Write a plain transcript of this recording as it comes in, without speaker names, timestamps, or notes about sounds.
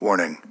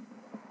Warning: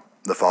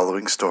 the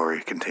following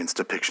story contains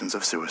depictions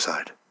of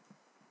suicide.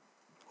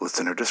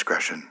 Listener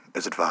discretion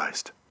is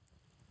advised.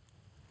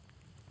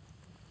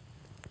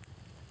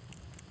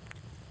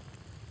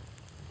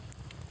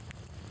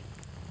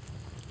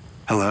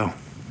 Hello,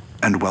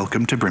 and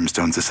welcome to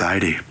Brimstone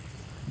Society.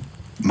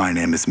 My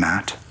name is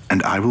Matt,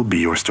 and I will be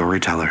your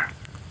storyteller.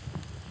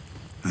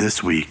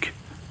 This week,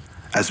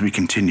 as we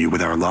continue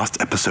with our Lost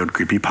Episode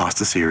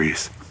Creepypasta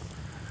series,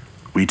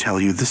 we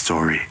tell you the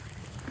story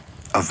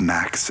of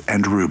Max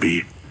and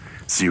Ruby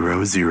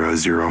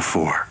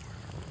 0004,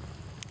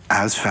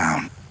 as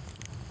found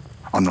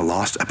on the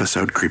Lost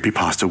Episode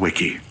Creepypasta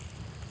wiki.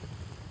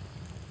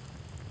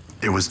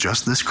 It was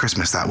just this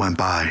Christmas that went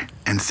by,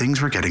 and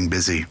things were getting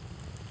busy.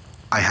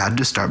 I had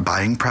to start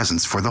buying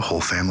presents for the whole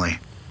family.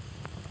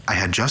 I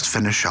had just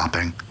finished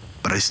shopping,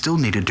 but I still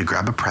needed to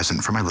grab a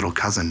present for my little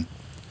cousin.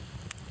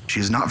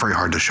 She's not very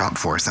hard to shop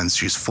for since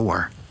she's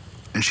 4,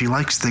 and she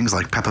likes things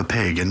like Peppa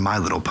Pig and My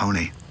Little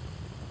Pony.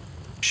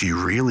 She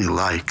really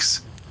likes,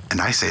 and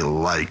I say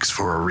likes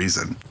for a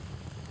reason,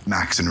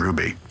 Max and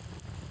Ruby.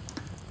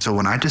 So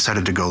when I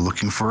decided to go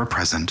looking for a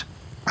present,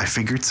 I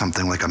figured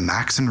something like a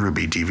Max and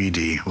Ruby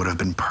DVD would have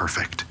been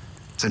perfect,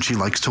 since she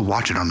likes to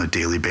watch it on a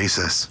daily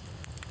basis.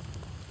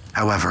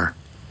 However,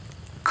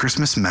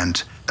 Christmas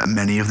meant that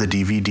many of the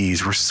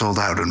DVDs were sold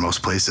out in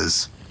most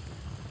places.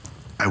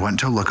 I went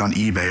to look on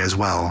eBay as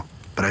well,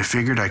 but I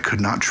figured I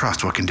could not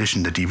trust what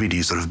condition the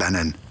DVDs would have been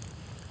in.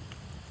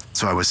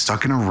 So I was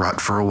stuck in a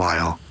rut for a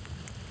while,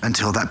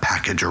 until that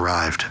package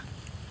arrived.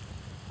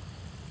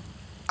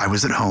 I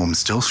was at home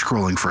still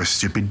scrolling for a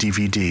stupid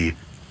DVD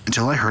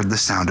until I heard the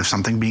sound of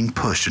something being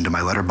pushed into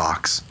my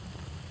letterbox.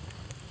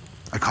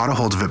 I caught a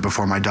hold of it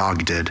before my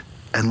dog did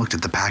and looked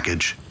at the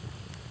package.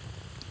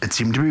 It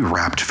seemed to be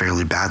wrapped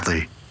fairly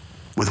badly,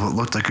 with what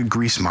looked like a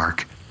grease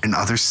mark and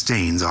other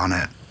stains on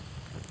it.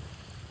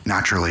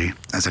 Naturally,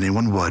 as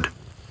anyone would,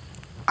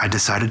 I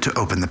decided to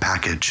open the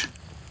package.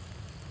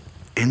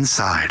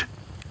 Inside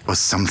was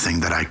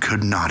something that I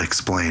could not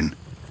explain.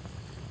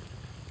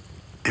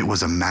 It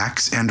was a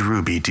Max and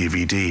Ruby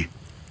DVD,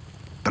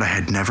 but I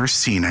had never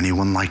seen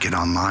anyone like it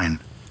online.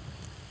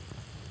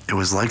 It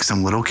was like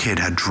some little kid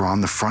had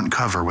drawn the front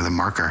cover with a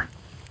marker,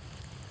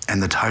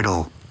 and the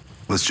title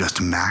was just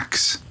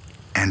Max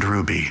and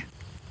Ruby,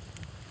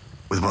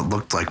 with what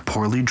looked like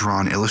poorly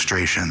drawn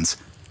illustrations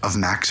of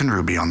Max and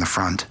Ruby on the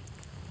front.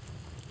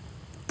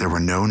 There were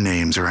no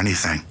names or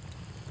anything,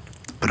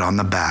 but on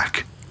the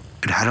back,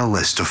 it had a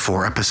list of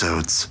 4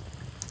 episodes,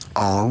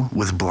 all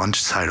with blunt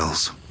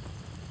titles.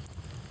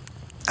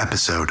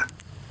 Episode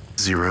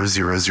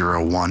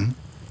 0001,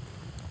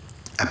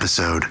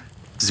 Episode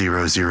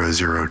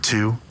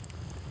 0002,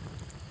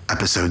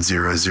 Episode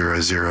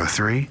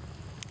 0003,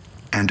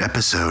 and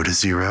Episode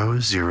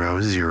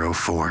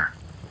 0004.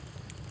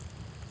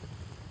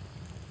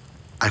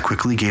 I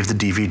quickly gave the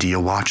DVD a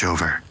watch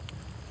over,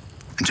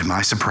 and to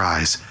my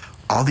surprise,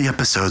 all the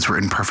episodes were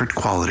in perfect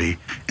quality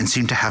and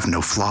seemed to have no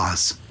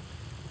flaws.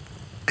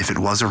 If it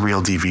was a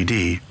real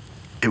DVD,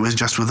 it was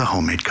just with a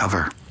homemade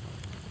cover.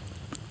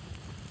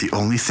 The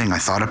only thing I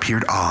thought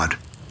appeared odd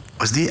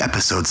was the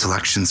episode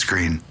selection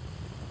screen.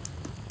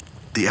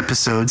 The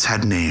episodes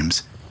had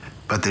names,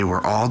 but they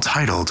were all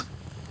titled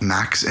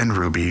Max and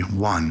Ruby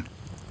 1,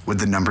 with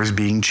the numbers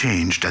being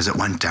changed as it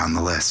went down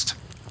the list.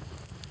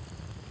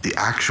 The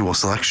actual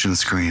selection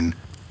screen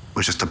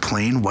was just a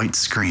plain white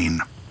screen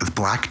with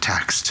black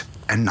text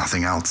and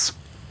nothing else.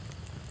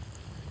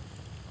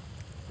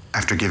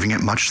 After giving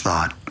it much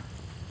thought,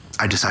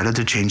 I decided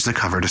to change the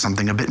cover to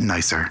something a bit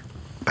nicer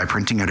by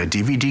printing out a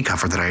DVD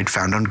cover that I had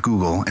found on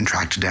Google and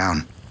tracked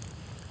down,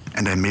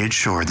 and I made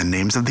sure the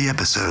names of the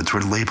episodes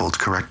were labeled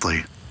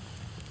correctly.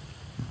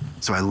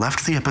 So I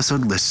left the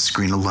episode list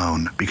screen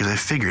alone because I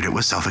figured it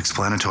was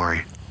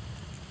self-explanatory.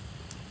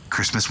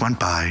 Christmas went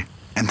by,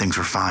 and things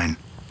were fine.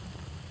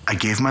 I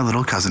gave my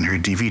little cousin her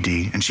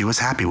DVD, and she was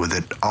happy with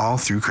it all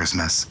through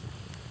Christmas.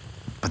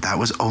 But that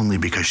was only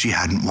because she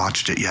hadn't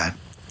watched it yet.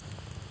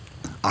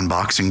 On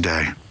Boxing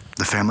Day,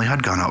 the family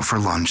had gone out for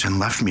lunch and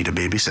left me to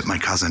babysit my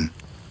cousin.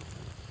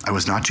 I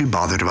was not too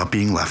bothered about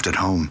being left at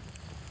home.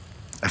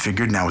 I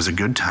figured now was a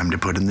good time to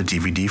put in the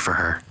DVD for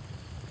her.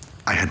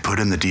 I had put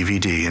in the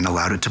DVD and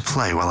allowed it to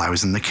play while I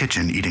was in the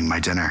kitchen eating my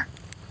dinner.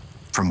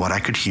 From what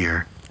I could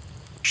hear,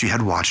 she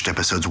had watched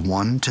episodes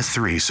 1 to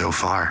 3 so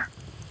far.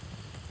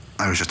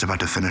 I was just about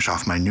to finish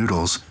off my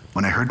noodles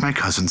when I heard my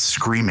cousin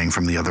screaming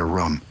from the other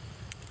room.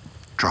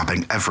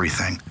 Dropping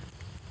everything,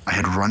 I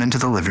had run into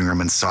the living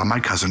room and saw my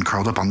cousin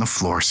curled up on the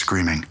floor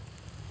screaming.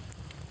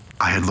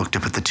 I had looked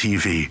up at the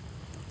TV,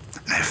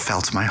 and I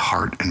felt my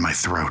heart in my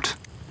throat.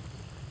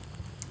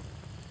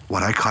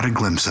 What I caught a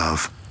glimpse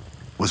of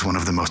was one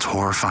of the most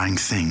horrifying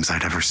things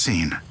I'd ever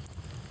seen.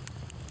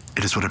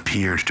 It is what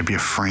appeared to be a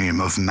frame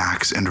of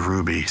Max and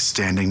Ruby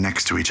standing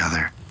next to each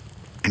other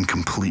in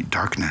complete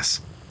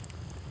darkness.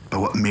 But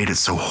what made it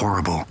so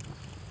horrible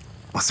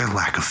was their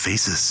lack of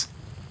faces.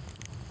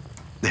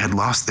 They had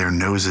lost their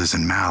noses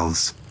and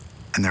mouths,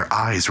 and their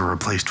eyes were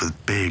replaced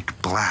with big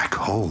black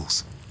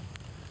holes.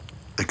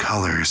 The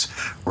colors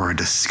were a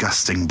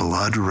disgusting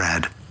blood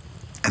red,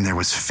 and there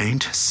was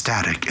faint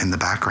static in the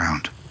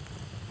background.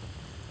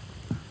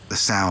 The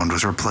sound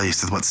was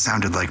replaced with what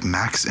sounded like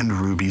Max and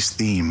Ruby's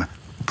theme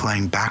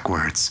playing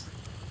backwards,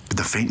 with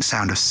the faint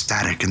sound of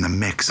static in the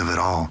mix of it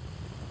all.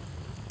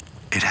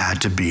 It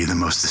had to be the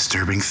most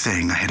disturbing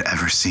thing I had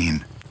ever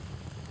seen,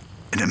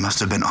 and it must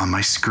have been on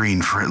my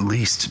screen for at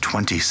least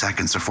 20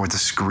 seconds before the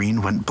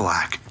screen went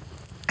black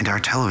and our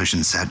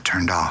television set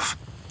turned off,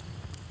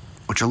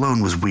 which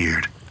alone was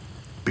weird,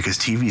 because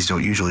TVs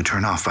don't usually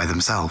turn off by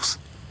themselves.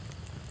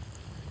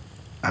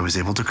 I was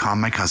able to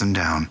calm my cousin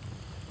down,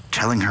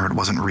 telling her it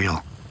wasn't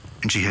real,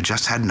 and she had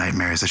just had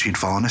nightmares that she'd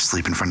fallen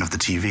asleep in front of the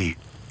TV.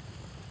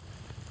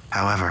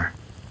 However,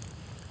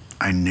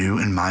 I knew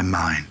in my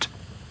mind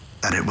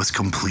that it was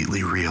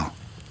completely real.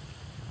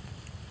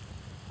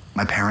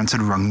 My parents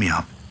had rung me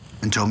up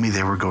and told me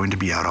they were going to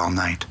be out all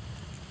night,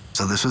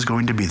 so this was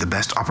going to be the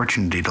best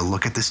opportunity to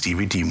look at this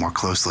DVD more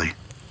closely.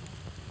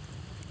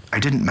 I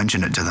didn't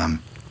mention it to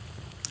them,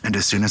 and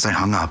as soon as I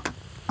hung up,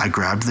 I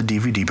grabbed the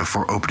DVD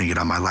before opening it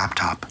on my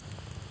laptop.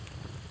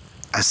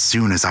 As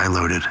soon as I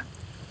loaded,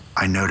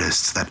 I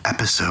noticed that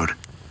episode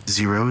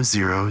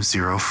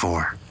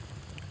 0004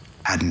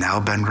 had now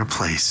been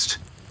replaced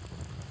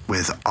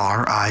with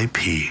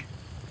R.I.P.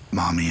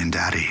 Mommy and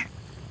Daddy,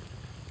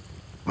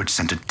 which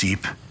sent a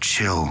deep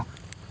chill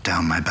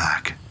down my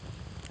back.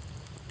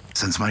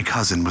 Since my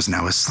cousin was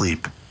now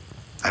asleep,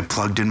 I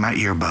plugged in my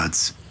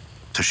earbuds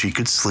so she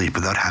could sleep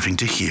without having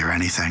to hear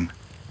anything.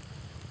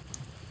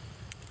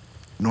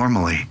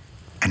 Normally,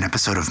 an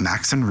episode of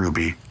Max and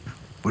Ruby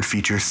would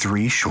feature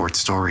 3 short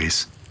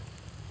stories,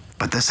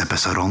 but this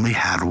episode only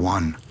had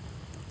 1.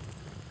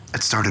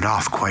 It started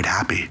off quite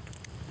happy.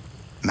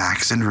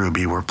 Max and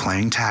Ruby were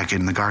playing tag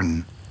in the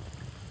garden,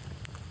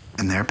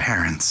 and their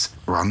parents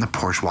were on the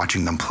porch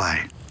watching them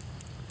play.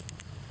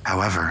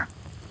 However,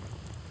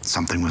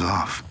 something was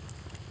off.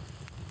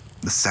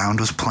 The sound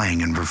was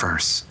playing in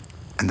reverse,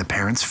 and the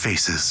parents'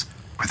 faces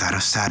were that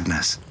of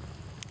sadness.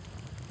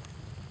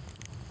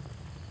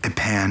 It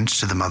panned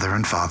to the mother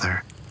and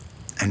father,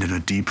 and in a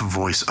deep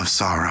voice of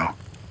sorrow,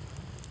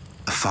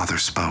 the father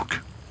spoke.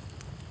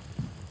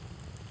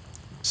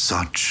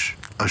 "Such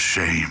a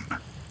shame,"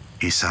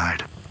 he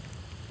sighed.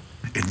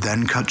 It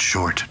then cut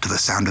short to the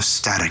sound of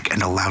static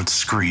and a loud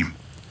scream,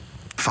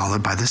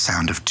 followed by the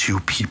sound of 2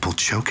 people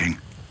choking.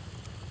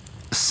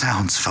 The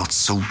sounds felt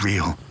so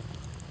real,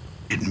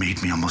 it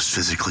made me almost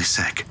physically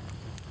sick.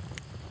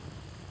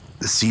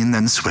 The scene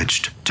then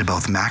switched to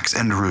both Max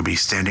and Ruby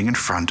standing in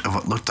front of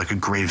what looked like a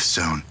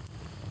gravestone,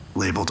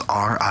 labeled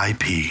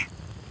R.I.P.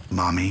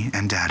 Mommy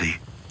and Daddy.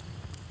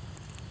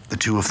 The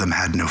 2 of them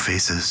had no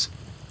faces.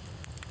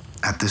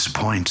 At this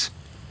point,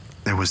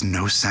 there was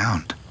no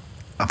sound,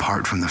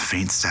 apart from the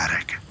faint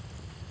static.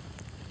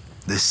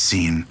 This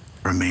scene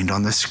remained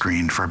on the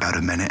screen for about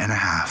a minute and a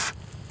half,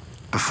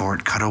 before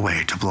it cut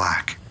away to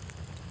black.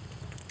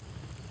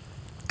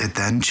 It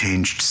then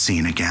changed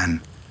scene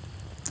again,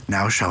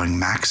 now showing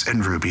Max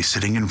and Ruby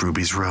sitting in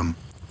Ruby's room.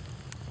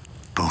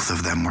 Both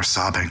of them were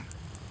sobbing.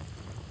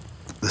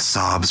 The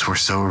sobs were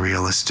so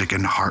realistic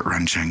and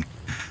heart-wrenching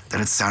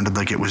that it sounded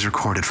like it was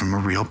recorded from a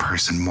real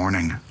person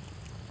mourning.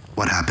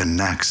 What happened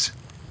next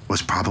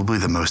was probably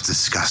the most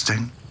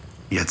disgusting,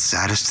 yet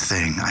saddest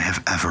thing I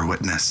have ever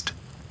witnessed.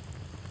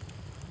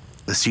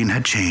 The scene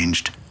had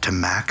changed to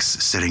Max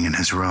sitting in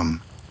his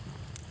room.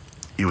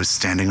 He was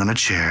standing on a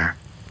chair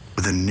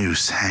with a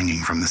noose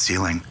hanging from the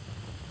ceiling.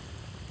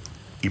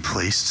 He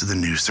placed the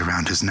noose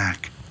around his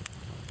neck.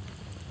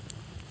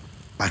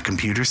 My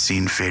computer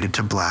scene faded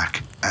to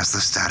black as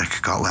the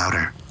static got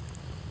louder.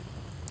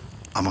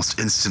 Almost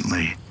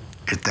instantly,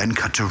 it then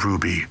cut to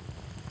Ruby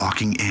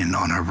walking in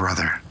on her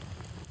brother.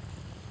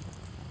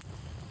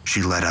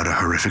 She let out a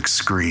horrific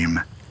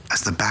scream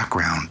as the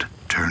background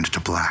turned to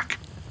black.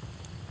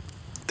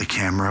 The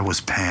camera was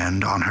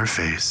panned on her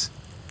face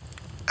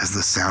as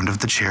the sound of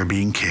the chair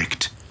being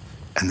kicked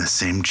and the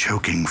same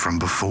choking from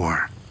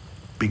before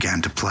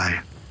began to play.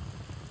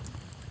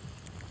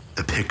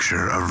 The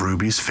picture of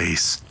Ruby's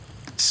face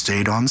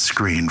stayed on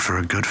screen for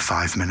a good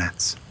 5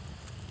 minutes.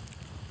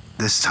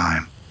 This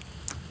time,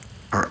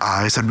 her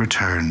eyes had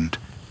returned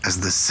as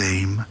the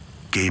same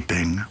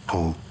gaping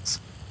holes.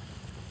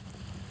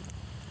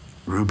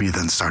 Ruby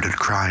then started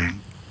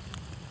crying,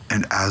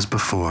 and as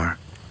before,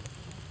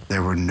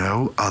 there were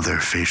no other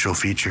facial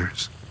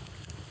features.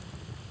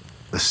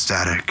 The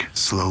static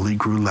slowly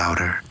grew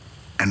louder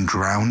and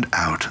drowned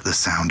out the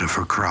sound of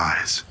her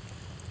cries.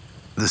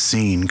 The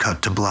scene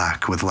cut to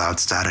black with loud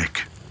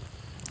static.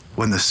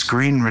 When the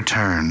screen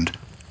returned,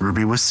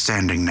 Ruby was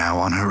standing now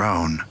on her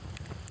own,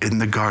 in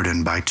the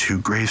garden by 2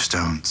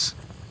 gravestones.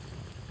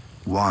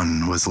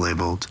 One was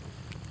labeled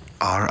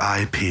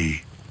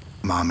R.I.P.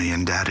 Mommy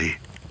and Daddy,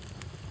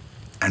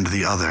 and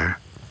the other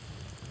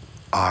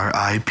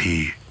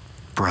R.I.P.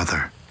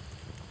 Brother.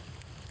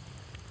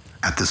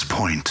 At this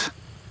point,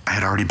 I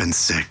had already been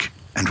sick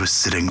and was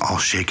sitting all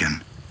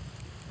shaken.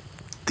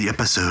 The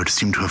episode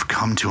seemed to have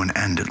come to an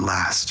end at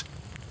last,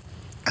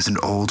 as an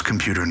old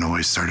computer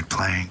noise started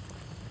playing.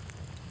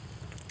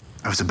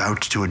 I was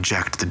about to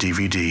eject the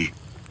DVD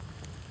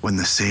when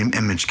the same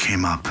image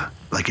came up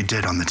like it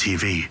did on the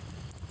TV.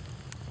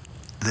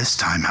 This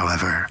time,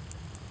 however,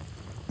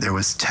 there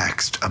was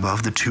text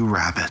above the two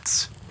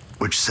rabbits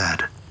which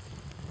said,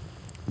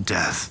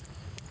 "Death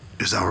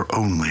is our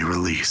only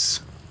release."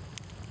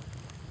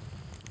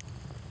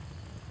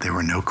 There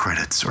were no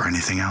credits or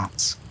anything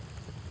else.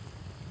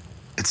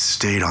 It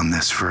stayed on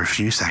this for a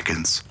few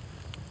seconds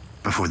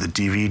before the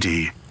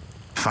DVD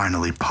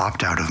finally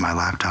popped out of my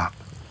laptop.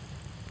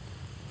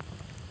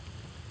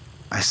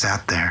 I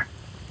sat there,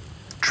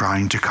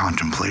 trying to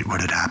contemplate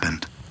what had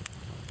happened.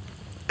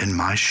 In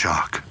my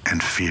shock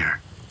and fear,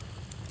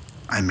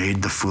 I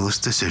made the foolish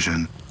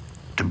decision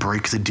to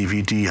break the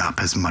DVD up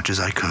as much as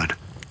I could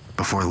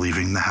before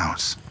leaving the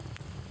house.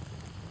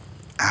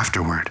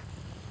 Afterward,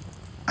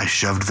 I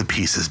shoved the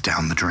pieces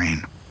down the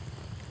drain.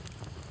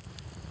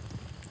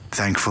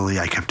 Thankfully,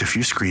 I kept a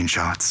few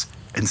screenshots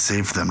and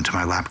saved them to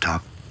my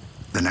laptop.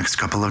 The next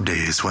couple of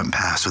days went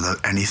past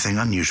without anything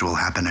unusual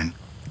happening.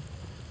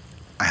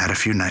 I had a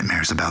few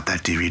nightmares about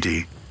that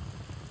DVD,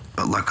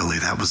 but luckily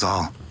that was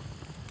all.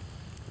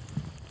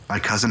 My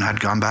cousin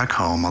had gone back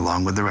home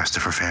along with the rest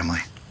of her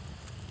family.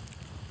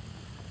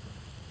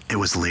 It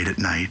was late at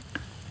night.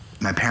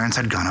 My parents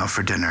had gone out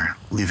for dinner,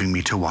 leaving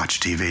me to watch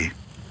TV.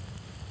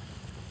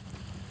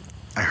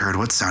 I heard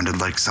what sounded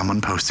like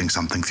someone posting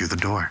something through the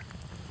door.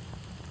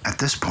 At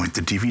this point,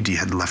 the DVD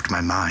had left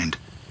my mind,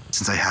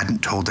 since I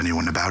hadn't told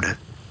anyone about it.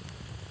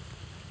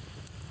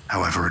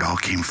 However, it all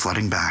came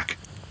flooding back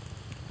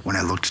when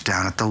I looked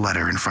down at the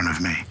letter in front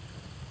of me.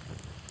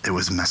 It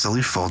was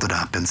messily folded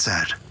up and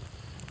said,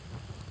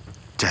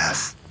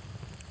 "Death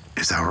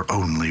is our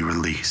only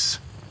release."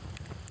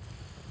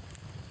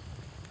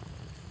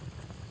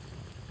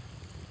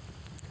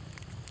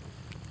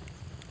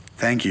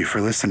 Thank you for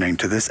listening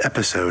to this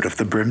episode of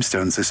the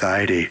Brimstone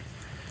Society.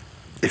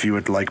 If you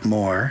would like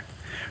more,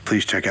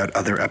 please check out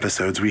other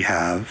episodes we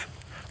have,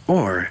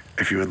 or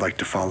if you would like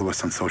to follow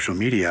us on social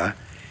media,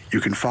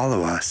 you can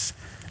follow us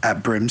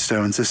at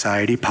Brimstone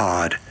Society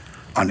Pod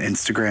on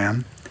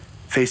Instagram,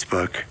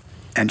 Facebook,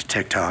 and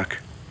TikTok.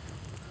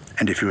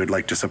 And if you would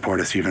like to support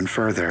us even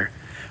further,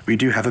 we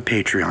do have a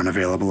Patreon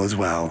available as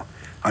well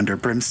under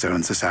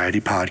Brimstone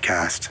Society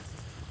Podcast.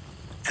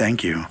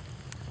 Thank you,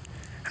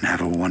 and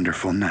have a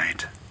wonderful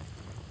night.